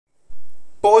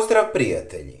Pozdrav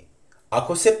prijatelji!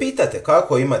 Ako se pitate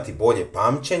kako imati bolje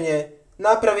pamćenje,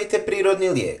 napravite prirodni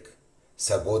lijek.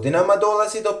 Sa godinama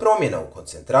dolazi do promjena u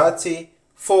koncentraciji,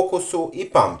 fokusu i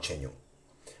pamćenju.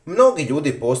 Mnogi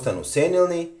ljudi postanu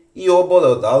senilni i obole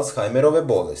od Alzheimerove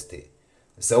bolesti.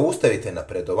 Zaustavite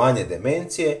napredovanje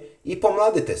demencije i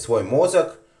pomladite svoj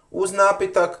mozak uz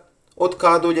napitak od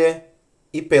kadulje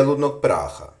i peludnog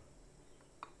praha.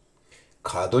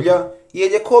 Kadulja je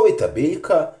ljekovita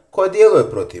biljka koja djeluje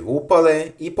protiv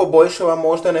upale i poboljšava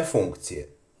moždane funkcije.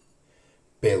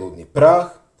 Peludni prah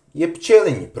je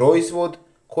pčelinji proizvod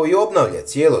koji obnavlja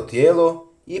cijelo tijelo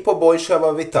i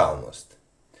poboljšava vitalnost.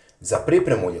 Za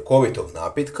pripremu ljekovitog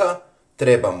napitka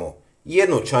trebamo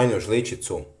 1 čajnu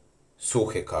žličicu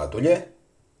suhe kadulje,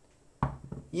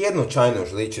 1 čajnu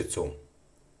žličicu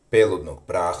peludnog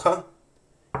praha,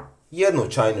 1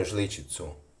 čajnu žličicu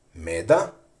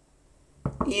meda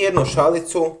i 1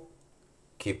 šalicu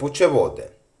kipuće vode.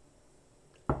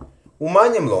 U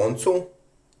manjem loncu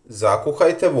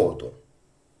zakuhajte vodu.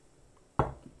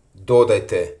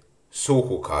 Dodajte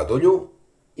suhu kadulju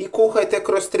i kuhajte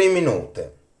kroz 3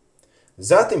 minute.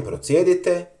 Zatim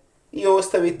procijedite i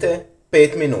ostavite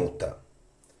 5 minuta.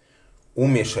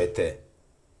 Umiješajte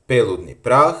peludni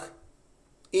prah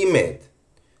i med,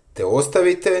 te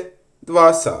ostavite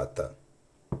 2 sata.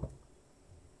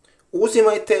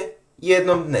 Uzimajte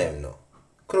jednom dnevno,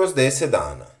 kroz 10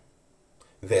 dana.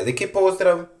 Veliki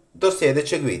pozdrav, do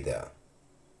sljedećeg videa.